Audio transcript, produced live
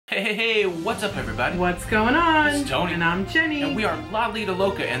Hey, what's up everybody? What's going on? It's Tony. And I'm Jenny. And we are Lido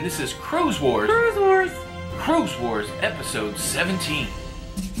Loca, and this is Cruise Wars. Cruise Wars. Cruise Wars, episode 17.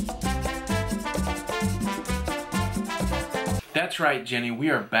 That's right, Jenny. We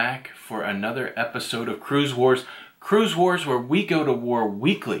are back for another episode of Cruise Wars. Cruise Wars, where we go to war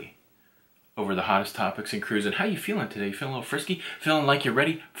weekly over the hottest topics in cruising. How you feeling today? You feeling a little frisky? Feeling like you're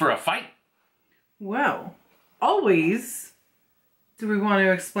ready for a fight? Well, always. Do we want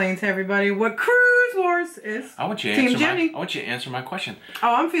to explain to everybody what Cruise Wars is? I want you to Team answer Jenny. I want you to answer my question.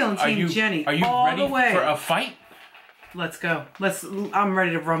 Oh, I'm feeling Team Jenny. Are you all ready the way. for a fight? Let's go. I'm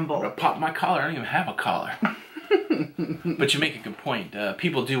ready to rumble. I'm gonna pop my collar. I don't even have a collar. But you make a good point.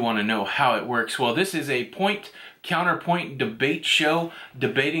 People do want to know how it works. Well, this is a counterpoint debate show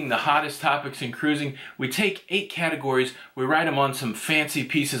debating the hottest topics in cruising. We take 8 categories, we write them on some fancy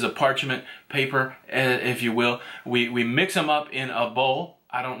pieces of parchment paper, if you will. We mix them up in a bowl.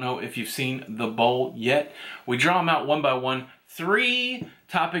 I don't know if you've seen the bowl yet. We draw them out one by one. 3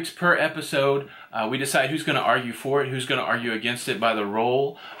 topics per episode. We decide who's going to argue for it, who's going to argue against it by the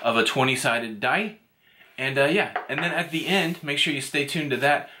roll of a 20-sided die. And yeah, and then at the end, make sure you stay tuned to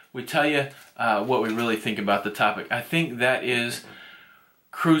that. We tell you what we really think about the topic. I think that is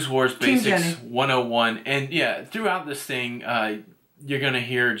Cruise Wars Basics 101. And yeah, throughout this thing, you're going to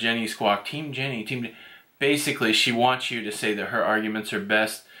hear Jenny squawk, Team Jenny, Team Jenny. Basically, she wants you to say that her arguments are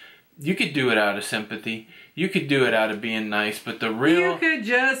best. You could do it out of sympathy. You could do it out of being nice, but the real... You could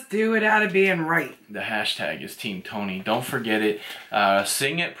just do it out of being right. The hashtag is Team Tony. Don't forget it.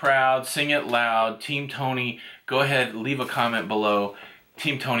 Sing it proud, sing it loud. Team Tony. Go ahead, leave a comment below.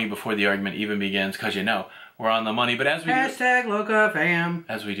 Team Tony before the argument even begins, because you know we're on the money. But as we hashtag Loca fam.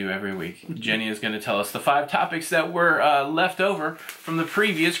 As we do every week, Jenny is going to tell us the 5 topics that were left over from the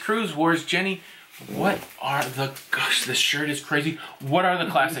previous Cruise Wars. Jenny, what are the... Gosh, this shirt is crazy. What are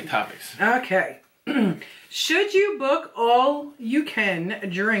the classic topics? Okay. Should you book all you can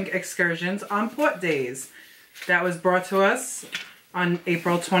drink excursions on port days? That was brought to us on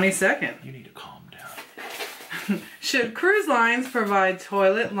April 22nd. You need to calm down. Should cruise lines provide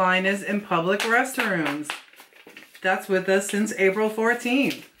toilet liners in public restrooms? That's with us since April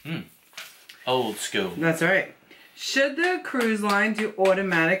 14th. Old school. That's right. Should the cruise line do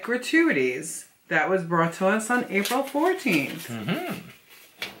automatic gratuities? That was brought to us on April 14th.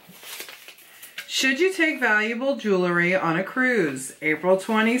 Should you take valuable jewelry on a cruise? April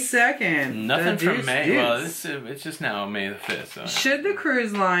 22nd. Nothing from May. Well, it's just now May the 5th. So. Should the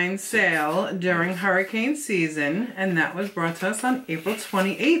cruise line sail during hurricane season? And that was brought to us on April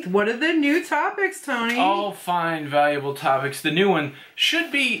 28th. What are the new topics, Tony? All fine, valuable topics. The new one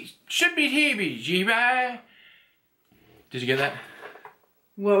should be TBGB. Did you get that?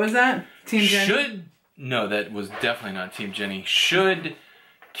 What was that? Team Jenny? No, that was definitely not Team Jenny. Should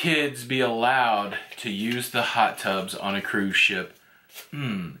kids be allowed to use the hot tubs on a cruise ship?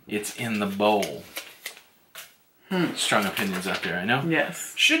 It's in the bowl. Strong opinions out there, I know.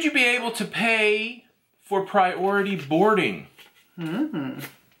 Yes. Should you be able to pay for priority boarding? In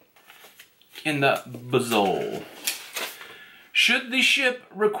the bazole. Should the ship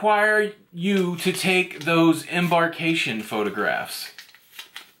require you to take those embarkation photographs?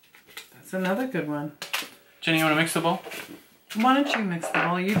 That's another good one. Jenny, you want to mix the bowl? Why don't you mix the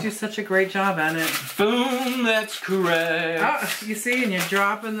bowl? You do such a great job at it. Boom, that's correct. Oh, you see, and you're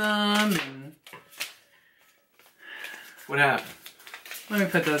dropping them. And... What happened? Let me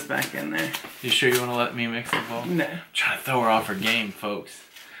put those back in there. You sure you want to let me mix the bowl? No. I'm trying to throw her off her game, folks.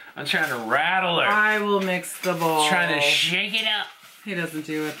 I'm trying to rattle her. I will mix the bowl. Trying to shake it up. He doesn't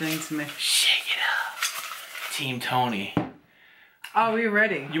do a thing to me. Shake it up. Team Tony. Are we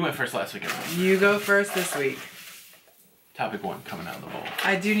ready? You went first last week, everyone. You go first this week. Topic 1 coming out of the bowl.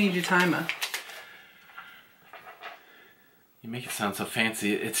 I do need your timer. You make it sound so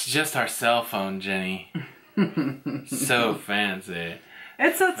fancy. It's just our cell phone, Jenny. So fancy.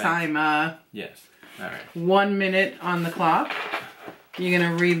 It's a timer. Yes. All right. 1 minute on the clock. You're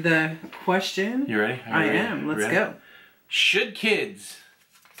going to read the question? You ready? I am. Let's go. Should kids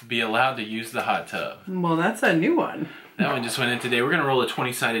be allowed to use the hot tub? Well, that's a new one. That one just went in today. We're going to roll a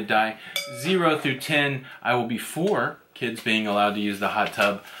 20-sided die. 0 through 10, I will be for kids being allowed to use the hot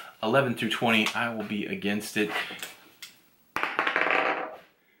tub. 11 through 20, I will be against it.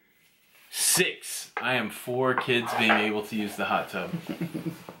 6, I am for kids being able to use the hot tub.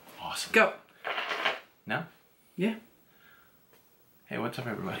 Awesome. Go. No? Yeah. Hey, what's up,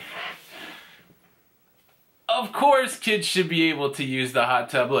 everybody? Of course kids should be able to use the hot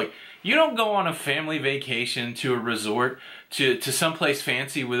tub. Look, you don't go on a family vacation to a resort, to someplace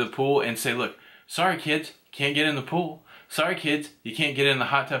fancy with a pool and say, look, sorry kids, can't get in the pool. Sorry, kids, you can't get in the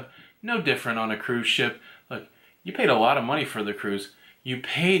hot tub. No different on a cruise ship. Look, you paid a lot of money for the cruise. You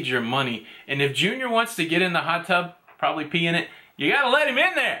paid your money. And if Junior wants to get in the hot tub, probably pee in it, you gotta let him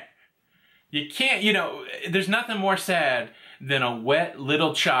in there. You can't, you know, there's nothing more sad than a wet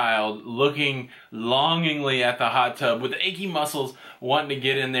little child looking longingly at the hot tub with achy muscles wanting to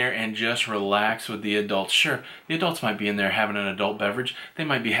get in there and just relax with the adults. Sure, the adults might be in there having an adult beverage. They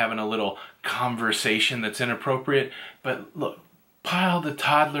might be having a little conversation that's inappropriate. But look, pile the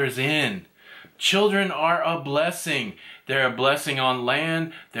toddlers in. Children are a blessing. They're a blessing on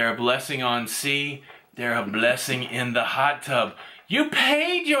land. They're a blessing on sea. They're a blessing in the hot tub. You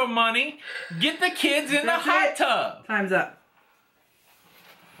paid your money. Get the kids in the hot tub. Time's up.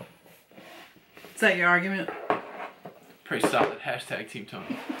 Is that your argument? Pretty solid. Hashtag Team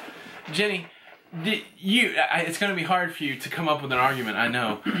Tony. Jenny, it's going to be hard for you to come up with an argument, I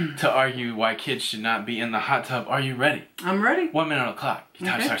know, to argue why kids should not be in the hot tub. Are you ready? I'm ready. 1 minute on the clock. Your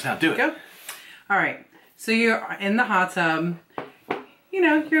time starts now. Do it. Go. All right. So you're in the hot tub. You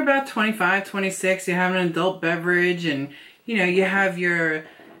know, you're about 25, 26. You have an adult beverage and, you know, you have your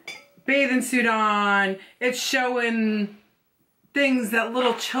bathing suit on. It's showing things that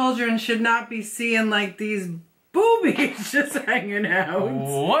little children should not be seeing, like these boobies just hanging out.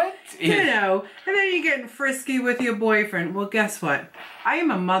 What? You know, and then you're getting frisky with your boyfriend. Well, guess what? I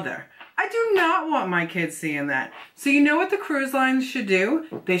am a mother. I do not want my kids seeing that. So you know what the cruise lines should do?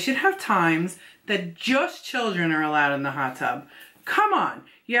 They should have times that just children are allowed in the hot tub. Come on.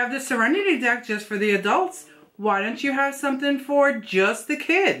 You have the Serenity deck just for the adults. Why don't you have something for just the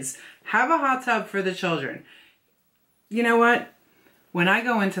kids? Have a hot tub for the children. You know what? When I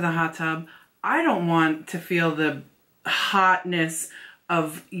go into the hot tub, I don't want to feel the hotness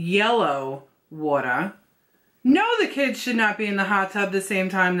of yellow water. No, the kids should not be in the hot tub the same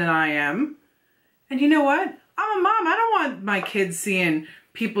time that I am. And you know what? I'm a mom. I don't want my kids seeing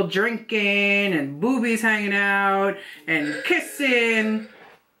people drinking and boobies hanging out and kissing.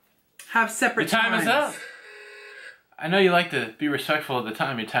 Have separate times. Your time is up. I know you like to be respectful of the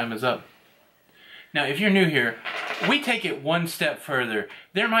time. Your time is up. Now, if you're new here, we take it one step further.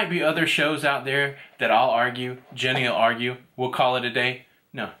 There might be other shows out there that I'll argue, Jenny will argue, we'll call it a day.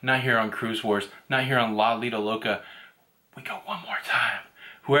 No, not here on Cruise Wars, not here on Lido Loca. We go one more time.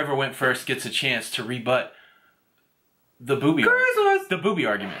 Whoever went first gets a chance to rebut the booby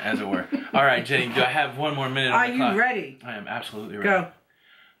argument, as it were. All right, Jenny, do I have 1 more minute on the clock? Are you ready? I am absolutely ready. Go.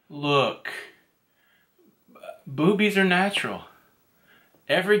 Look, boobies are natural.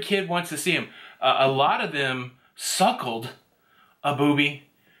 Every kid wants to see them. A lot of them suckled a boobie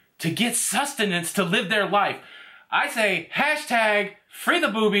to get sustenance to live their life. I say, hashtag free the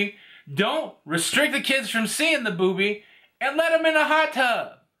boobie. Don't restrict the kids from seeing the boobie and let them in a hot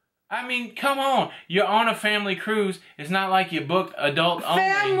tub. I mean, come on. You're on a family cruise. It's not like you booked adult only.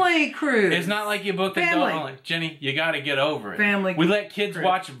 Family cruise. It's not like you booked adult only. Jenny, you got to get over it. Family We let kids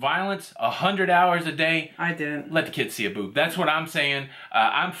watch violence 100 hours a day. I didn't. Let the kids see a boob. That's what I'm saying.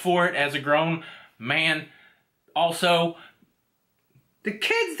 I'm for it as a grown man. Also, the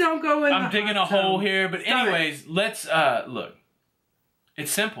kids don't go in. I'm digging a hole here, but anyways, let's look.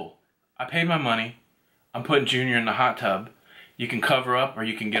 It's simple. I paid my money. I'm putting Junior in the hot tub. You can cover up or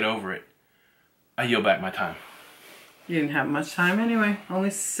you can get over it. I yield back my time. You didn't have much time anyway.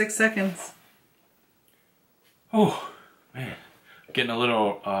 Only 6 seconds. Oh, man. Getting a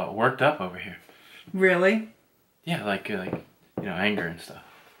little worked up over here. Really? Yeah, like you know, anger and stuff.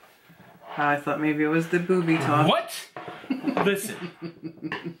 I thought maybe it was the booby talk. What?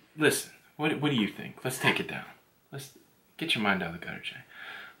 Listen. Listen. What do you think? Let's take it down. Let's get your mind out of the gutter, Jay.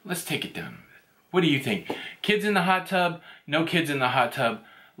 Let's take it down. What do you think? Kids in the hot tub? No kids in the hot tub?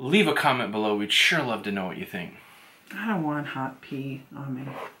 Leave a comment below. We'd sure love to know what you think. I don't want hot pee on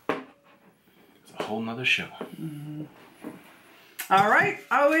me. It's a whole nother show. Mm-hmm. All right.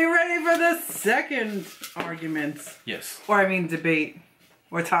 Are we ready for the second argument? Yes. Or I mean debate.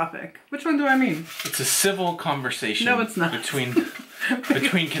 Or topic. Which one do I mean? It's a civil conversation. No, it's not. Between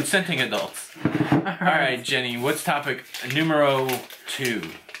consenting adults. All right, Jenny. What's topic numero 2?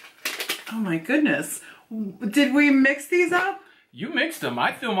 Oh my goodness. Did we mix these up? You mixed them.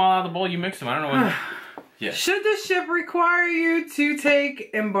 I threw them all out of the bowl. You mixed them. I don't know what. Yeah. Should the ship require you to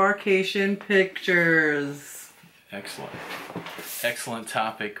take embarkation pictures? Excellent. Excellent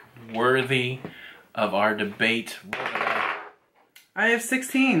topic. Worthy of our debate. I have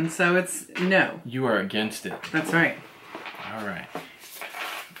 16, so it's no. You are against it. That's right. All right.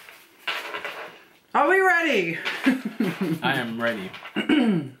 Are we ready? I am ready.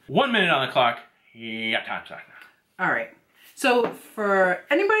 1 minute on the clock. Yeah, time. All right. So for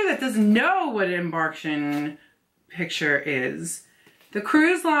anybody that doesn't know what embarkation picture is the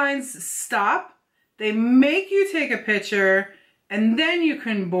cruise lines stop, they make you take a picture, and then you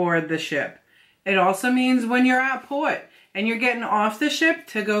can board the ship. It also means when you're at port and you're getting off the ship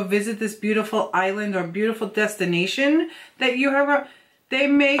to go visit this beautiful island or beautiful destination that you have, they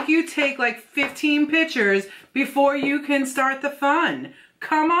make you take like 15 pictures before you can start the fun.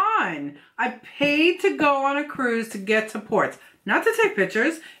 Come on. I paid to go on a cruise to get to ports, not to take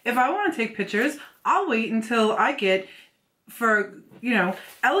pictures. If I want to take pictures, I'll wait until I get for, you know,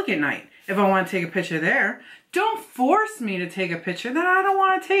 elegant night. If I want to take a picture there, don't force me to take a picture that I don't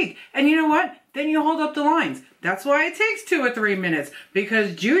want to take. And you know what? Then you hold up the lines. That's why it takes 2 or 3 minutes,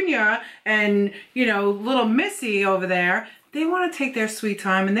 because Junior and, you know, little Missy over there, they want to take their sweet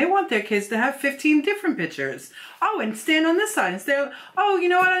time and they want their kids to have 15 different pictures. Oh, and stand on this side and stay. Oh, you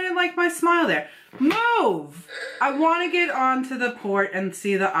know what? I didn't like my smile there. Move! I want to get onto the port and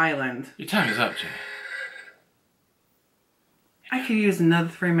see the island. Your time is up, Jenny. I could use another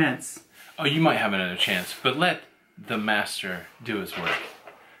 3 minutes. Oh, you might have another chance, but let the master do his work.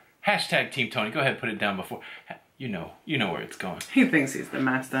 Hashtag Team Tony. Go ahead, put it down before. You know where it's going. He thinks he's the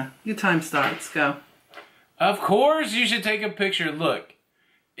master. Your time starts. Go. Of course, you should take a picture. Look,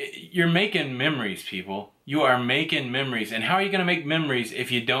 you're making memories, people. You are making memories. And how are you going to make memories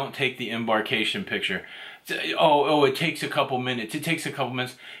if you don't take the embarkation picture? Oh, it takes a couple minutes. It takes a couple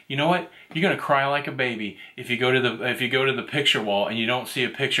minutes. You know what? You're gonna cry like a baby if you go to the picture wall and you don't see a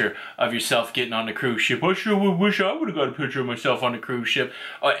picture of yourself getting on the cruise ship. I sure wish I would have got a picture of myself on the cruise ship.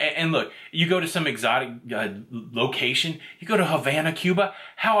 And look, you go to some exotic location. You go to Havana, Cuba.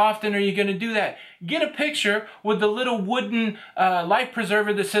 How often are you gonna do that? Get a picture with the little wooden life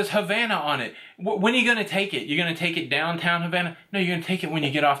preserver that says Havana on it. When are you gonna take it? You're gonna take it downtown Havana? No, you're gonna take it when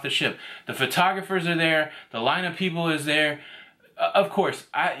you get off the ship. The photographers are there. The line of people is there. Of course,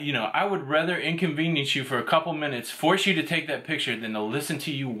 I would rather inconvenience you for a couple minutes, force you to take that picture, than to listen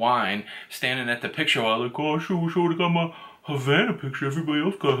to you whine standing at the picture wall like, oh, I sure wish I would have got my Havana picture. Everybody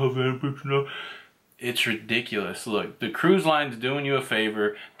else got a Havana picture now. It's ridiculous. Look, the cruise line's doing you a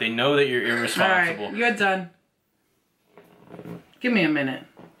favor. They know that you're irresponsible. All right, you're done. Give me a minute.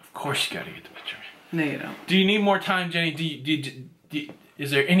 Of course you got to get the picture. No, you don't. Do you need more time, Jenny? Is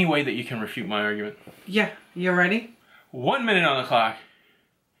there any way that you can refute my argument? Yeah, you ready? 1 minute on the clock.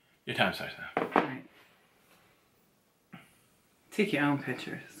 Your time starts now. All right. Take your own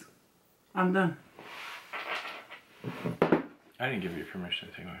pictures. I'm done. I didn't give you permission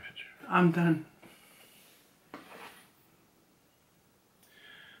to take my picture. I'm done.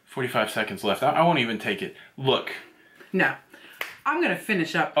 45 seconds left. I won't even take it. Look. No. I'm going to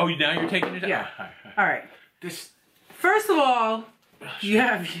finish up. Oh, now you're taking it? Yeah. All right. This. First of all, you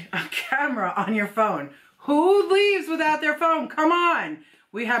have a camera on your phone. Who leaves without their phone? Come on.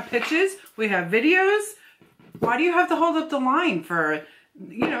 We have pictures. We have videos. Why do you have to hold up the line for,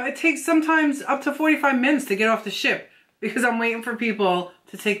 it takes sometimes up to 45 minutes to get off the ship because I'm waiting for people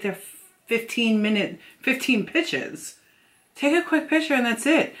to take their 15 pictures. Take a quick picture and that's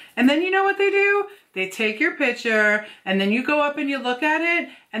it. And then you know what they do? They take your picture and then you go up and you look at it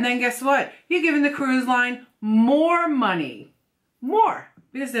and then guess what? You're giving the cruise line more money. More.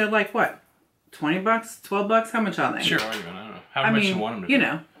 Because they're like, what? 20 bucks, 12 bucks? How much are they? Sure, I don't know. How much you want them to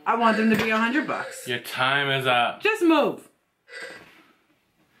be? I want them to be $100. Your time is up. Just move.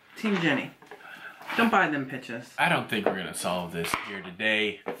 Team Jenny. Don't buy them pictures. I don't think we're going to solve this here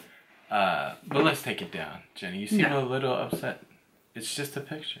today. But let's take it down. Jenny, you seem a little upset. It's just a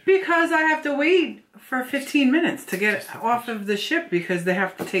picture. Because I have to wait for 15 minutes to get off of the ship because they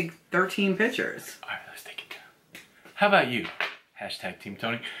have to take 13 pictures. All right, let's take it down. How about you? Hashtag Team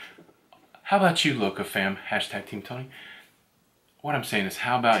Tony. How about you, Loca fam? Hashtag Team Tony. What I'm saying is,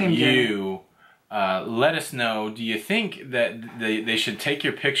 how about Team you let us know, do you think that they should take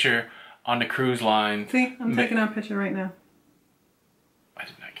your picture on the cruise line? See, I'm taking our picture right now. I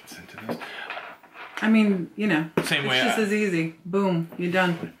did not consent to this. I mean, Same way it's just as easy. Boom, you're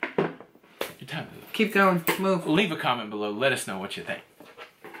done. Your time is up. Keep going, move. Leave a comment below. Let us know what you think.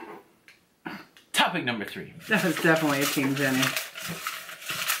 Topic number 3. That was definitely a Team Jenny.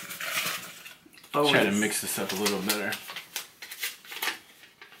 Try to mix this up a little better.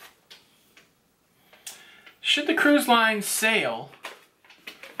 Should the cruise line sail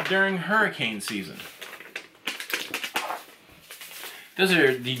during hurricane season? Those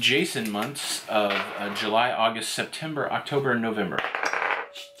are the Jason months of July, August, September, October, and November.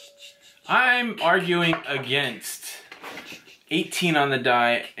 I'm arguing against 18 on the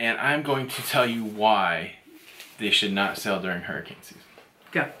die, and I'm going to tell you why they should not sail during hurricane season.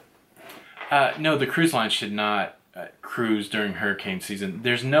 Go. No, the cruise line should not cruise during hurricane season.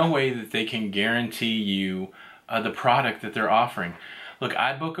 There's no way that they can guarantee you the product that they're offering. Look,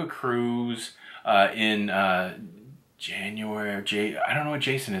 I book a cruise in January, I don't know what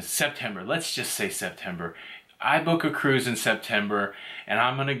Jason is, September. Let's just say September. I book a cruise in September, and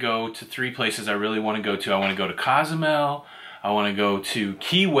I'm going to go to 3 places I really want to go to. I want to go to Cozumel, I want to go to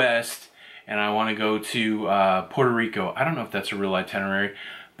Key West, and I want to go to Puerto Rico. I don't know if that's a real itinerary,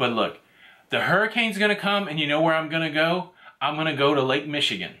 but look, the hurricane's going to come, and you know where I'm going to go? I'm going to go to Lake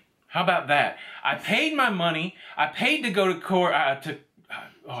Michigan. How about that? I paid my money. I paid to go to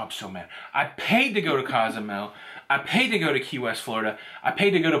I'm so mad. I paid to go to Cozumel. I paid to go to Key West, Florida. I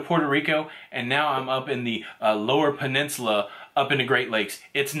paid to go to Puerto Rico, and now I'm up in the lower peninsula, up in the Great Lakes.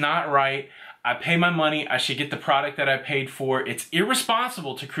 It's not right. I pay my money. I should get the product that I paid for. It's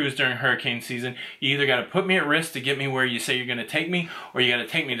irresponsible to cruise during hurricane season. You either got to put me at risk to get me where you say you're going to take me, or you got to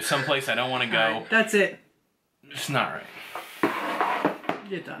take me to some place I don't want to go. Right, that's it. It's not right.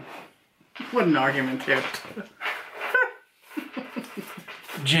 You're done. What an argument, too.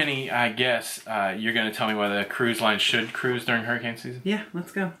 Jenny, I guess you're going to tell me whether a cruise line should cruise during hurricane season? Yeah,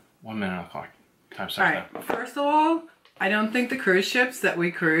 let's go. 1 minute on the clock. Time starts now. Alright, first of all, I don't think the cruise ships that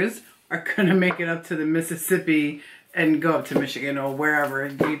we cruise are going to make it up to the Mississippi and go up to Michigan or wherever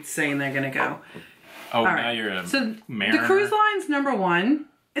you're saying they're going to go. Oh, now you're a mariner? The cruise lines, number one,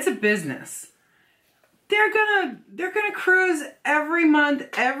 it's a business. They're gonna cruise every month,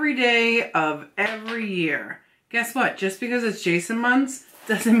 every day of every year. Guess what? Just because it's Jason months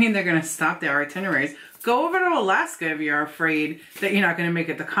doesn't mean they're gonna stop their itineraries. Go over to Alaska if you're afraid that you're not gonna make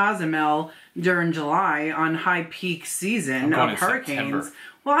it to Cozumel during July on high peak season of hurricanes. September.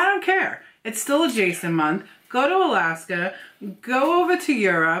 Well, I don't care. It's still a Jason month. Go to Alaska. Go over to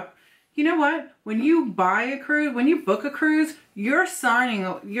Europe. You know what? When you buy a cruise, when you book a cruise, you're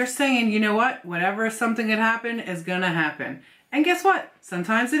saying, you know what? Whenever something could happen is gonna happen. And guess what?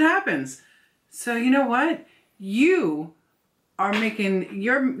 Sometimes it happens. So you know what? You are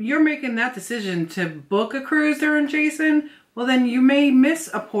you're making that decision to book a cruise during Jason. Well, then you may miss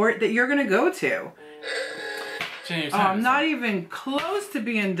a port that you're gonna go to. I'm not even close to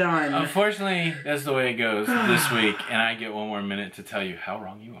being done. Unfortunately, that's the way it goes this week, and I get 1 more minute to tell you how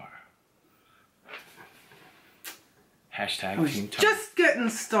wrong you are. Hashtag Team Tony. Just getting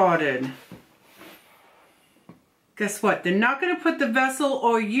started. Guess what? They're not going to put the vessel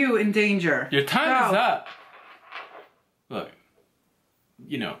or you in danger. Your time is up. Look,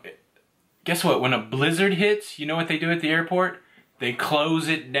 you know, guess what? When a blizzard hits, you know what they do at the airport? They close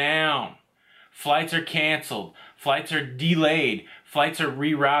it down. Flights are canceled. Flights are delayed. Flights are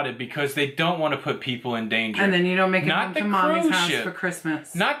rerouted because they don't want to put people in danger. And then you don't make it home to mommy's house for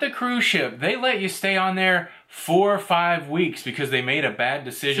Christmas. Not the cruise ship. They let you stay on there 4 or 5 weeks because they made a bad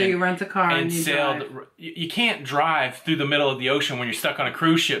decision. So you rent a car and you sailed. drive. You can't drive through the middle of the ocean when you're stuck on a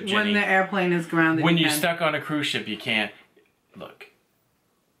cruise ship, Jenny. When the airplane is grounded. When you're stuck on a cruise ship, you can't. Look,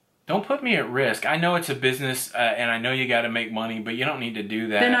 don't put me at risk. I know it's a business, and I know you got to make money, but you don't need to do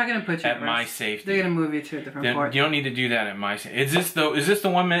that. They're not going to put you at my safety. They're going to move you to a different port. You don't need to do that at my safety. Is this the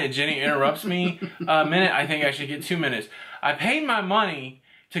 1 minute Jenny interrupts me? A minute? I think I should get 2 minutes. I paid my money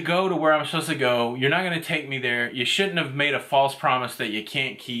to go to where I'm supposed to go. You're not going to take me there. You shouldn't have made a false promise that you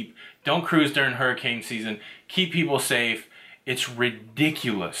can't keep. Don't cruise during hurricane season. Keep people safe. It's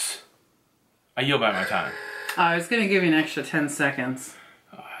ridiculous. I yield back my time. I was going to give you an extra 10 seconds.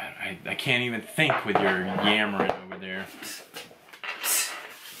 I can't even think with your yammering over there.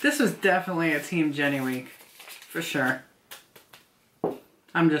 This was definitely a Team Jenny week. For sure.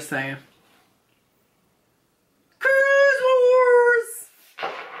 I'm just saying. Cruise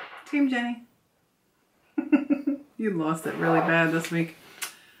Wars! Team Jenny. You lost it really bad this week.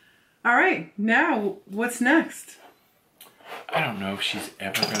 Alright, now what's next? I don't know if she's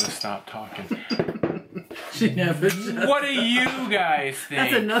ever going to stop talking. She never does. What do you guys think?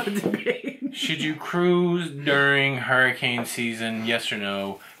 That's another debate. Should you cruise during hurricane season? Yes or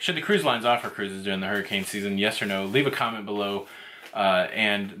no? Should the cruise lines offer cruises during the hurricane season? Yes or no? Leave a comment below.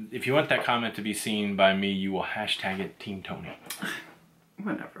 And if you want that comment to be seen by me, you will hashtag it Team Tony.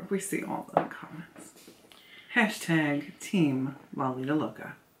 Whatever. We see all the comments. Hashtag Team Lido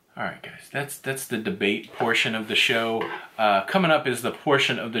Loca. Alright guys, that's the debate portion of the show. Coming up is the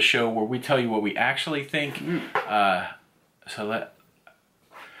portion of the show where we tell you what we actually think.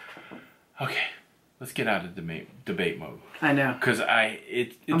 Okay, let's get out of debate mode. I know. Because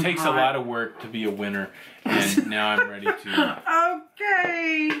it takes a lot of work to be a winner, and now I'm ready to.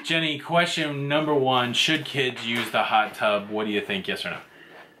 Okay. Jenny, question number 1, should kids use the hot tub? What do you think, yes or no?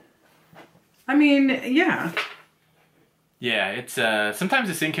 I mean, yeah. Yeah, it's sometimes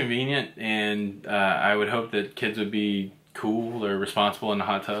it's inconvenient, and I would hope that kids would be cool or responsible in the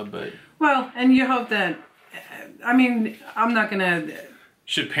hot tub, but... Well, and you hope that I mean, I'm not gonna.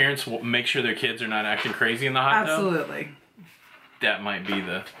 Should parents make sure their kids are not acting crazy in the hot tub? Absolutely. That might be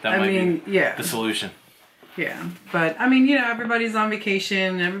the the solution. Yeah, but I mean, everybody's on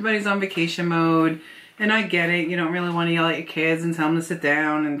vacation. Everybody's on vacation mode, and I get it. You don't really want to yell at your kids and tell them to sit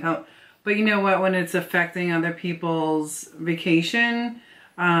down and tell. But you know what? When it's affecting other people's vacation,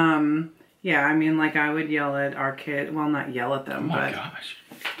 yeah, I mean, like I would yell at our kid. Well, not yell at them, oh my but gosh.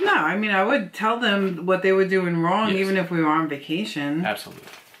 No, I mean, I would tell them what they were doing wrong, yes. even if we were on vacation. Absolutely.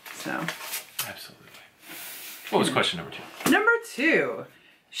 So. Absolutely. What was question number 2? Number 2.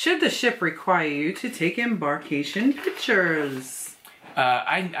 Should the ship require you to take embarkation pictures?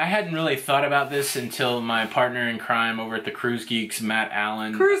 I hadn't really thought about this until my partner in crime over at the Cruise Geeks, Matt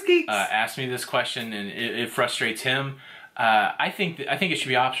Allen, asked me this question, and it frustrates him. I think it should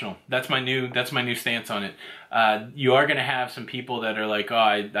be optional. That's my new stance on it. You are going to have some people that are like, oh,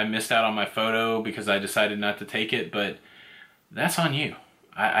 I missed out on my photo because I decided not to take it, but that's on you.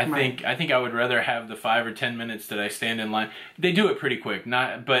 I think I would rather have the 5 or 10 minutes that I stand in line. They do it pretty quick,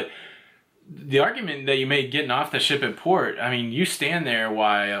 but the argument that you made getting off the ship at port, I mean, you stand there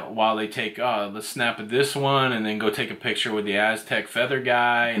while they take, let's snap at this one and then go take a picture with the Aztec feather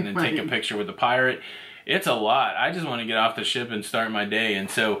guy and then take a picture with the pirate. It's a lot. I just want to get off the ship and start my day. And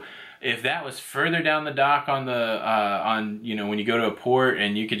so if that was further down the dock on when you go to a port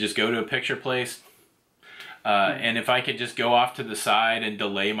and you could just go to a picture place, and if I could just go off to the side and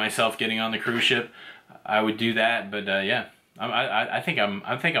delay myself getting on the cruise ship, I would do that. But yeah, I think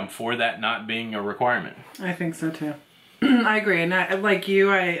I'm for that not being a requirement. I think so too. I agree, and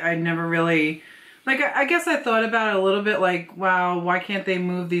I never really. I guess I thought about it a little bit like, wow, why can't they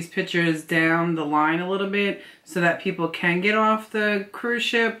move these pictures down the line a little bit so that people can get off the cruise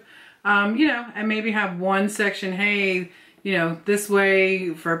ship, and maybe have one section, hey, this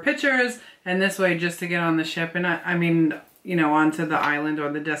way for pictures and this way just to get on the ship and onto the island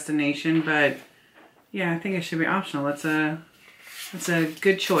or the destination. But yeah, I think it should be optional. It's a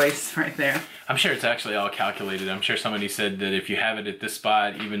good choice right there. I'm sure it's actually all calculated. I'm sure somebody said that if you have it at this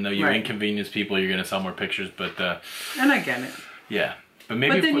spot, even though you inconvenience people, you're going to sell more pictures. But and I get it. Yeah, but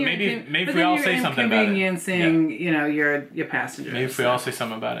maybe if we all say something about it, inconveniencing, your passengers. Maybe if we all say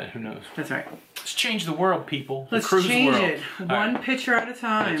something about it, who knows? That's right. Let's change the world, people. Let's change it one picture at a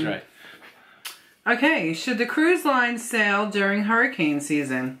time. That's right. Okay, should the cruise line sail during hurricane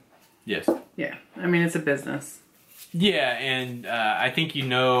season? Yes. Yeah, I mean it's a business. Yeah, and I think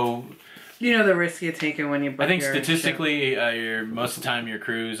the risk you're taking when you book. I think statistically, most of the time your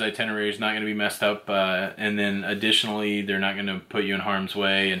cruise itinerary is not going to be messed up, and then additionally, they're not going to put you in harm's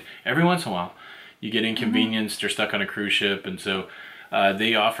way. And every once in a while, you get inconvenienced or stuck on a cruise ship, and so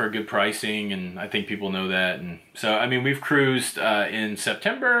they offer good pricing, and I think people know that. And so, I mean, we've cruised in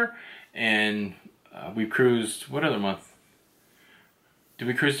September, and we cruised what other month? Did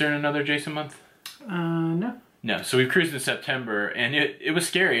we cruise during another Jason month? No. No, so we cruised in September, and it was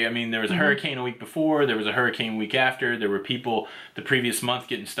scary. I mean, there was a hurricane a week before, there was a hurricane a week after, there were people the previous month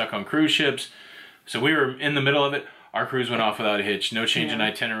getting stuck on cruise ships. So we were in the middle of it. Our cruise went off without a hitch, no change in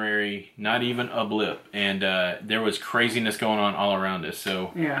itinerary, not even a blip. And there was craziness going on all around us.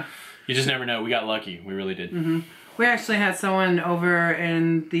 So yeah, you just never know. We got lucky. We really did. Mm-hmm. We actually had someone over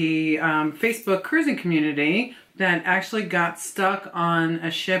in the Facebook cruising community that actually got stuck on a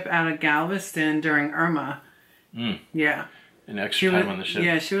ship out of Galveston during Irma. Yeah. An extra time on the ship.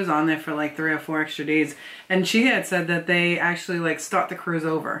 Yeah, she was on there for like 3 or 4 extra days. And she had said that they actually start the cruise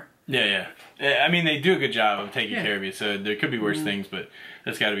over. Yeah. I mean, they do a good job of taking care of you. So there could be worse things, but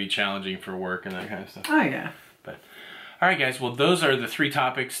that's got to be challenging for work and that kind of stuff. Oh, yeah. But all right, guys. Well, those are the 3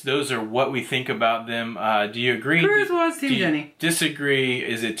 topics. Those are what we think about them. Do you agree? Cruise Wars, Team Jenny. Disagree?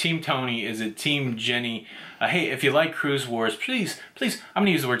 Is it Team Tony? Is it Team Jenny? Hey, if you like Cruise Wars, please, I'm going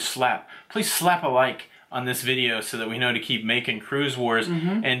to use the word slap. Please slap a like on this video so that we know to keep making Cruise Wars.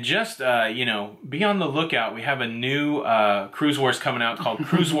 And just, be on the lookout. We have a new Cruise Wars coming out called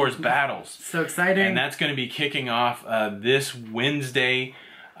Cruise Wars Battles. So exciting. And that's going to be kicking off this Wednesday.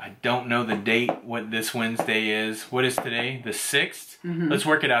 I don't know the date, what this Wednesday is. What is today? The 6th? Let's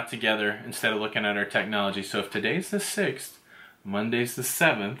work it out together instead of looking at our technology. So if today's the 6th, Monday's the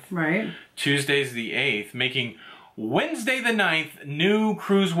 7th, right? Tuesday's the 8th, making Wednesday the 9th, new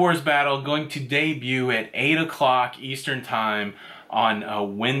Cruise Wars Battle going to debut at 8 o'clock Eastern Time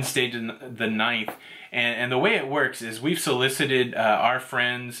on Wednesday the 9th. And the way it works is we've solicited our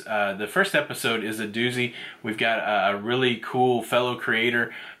friends. The first episode is a doozy. We've got a really cool fellow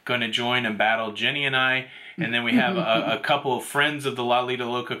creator going to join and battle Jenny and I. And then we have a couple of friends of the Lido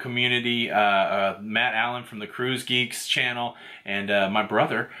Loca community, Matt Allen from the Cruise Geeks channel, and my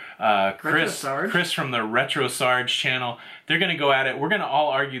brother, Chris from the Retro Sarge channel. They're going to go at it. We're going to all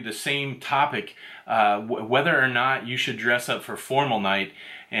argue the same topic, whether or not you should dress up for formal night.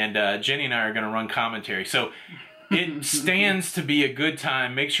 And Jenny and I are going to run commentary. So it stands to be a good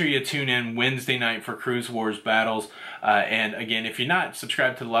time. Make sure you tune in Wednesday night for Cruise Wars battles. And again, if you're not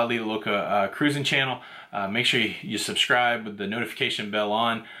subscribed to the Lido Loca cruising channel, make sure you subscribe with the notification bell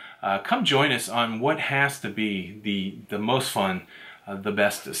on. Come join us on what has to be the most fun, the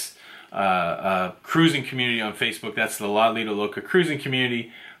bestest cruising community on Facebook. That's the Lido Loca cruising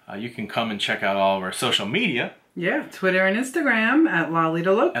community. You can come and check out all of our social media. Yeah, Twitter and Instagram at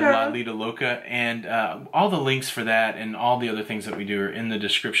Lido Loca. At Lido Loca. And all the links for that and all the other things that we do are in the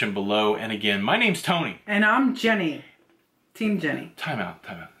description below. And again, my name's Tony. And I'm Jenny. Team Jenny. Time out.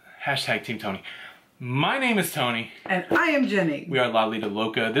 Hashtag Team Tony. My name is Tony. And I am Jenny. We are Lido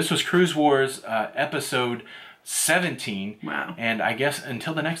Loca. This was Cruise Wars episode 17. Wow. And I guess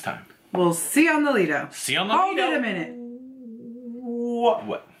until the next time. We'll see you on the Lido. See you on the Lido. Hold it a minute.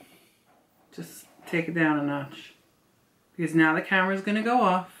 What? Just take it down a notch. Because now the camera's going to go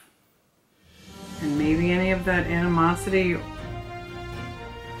off. And maybe any of that animosity,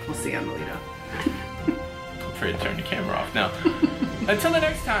 we'll see you on the Lido. I'm afraid to turn the camera off now. Until the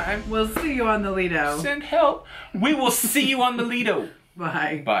next time. We'll see you on the Lido. Send help. We will see you on the Lido.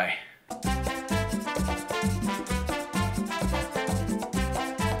 Bye. Bye.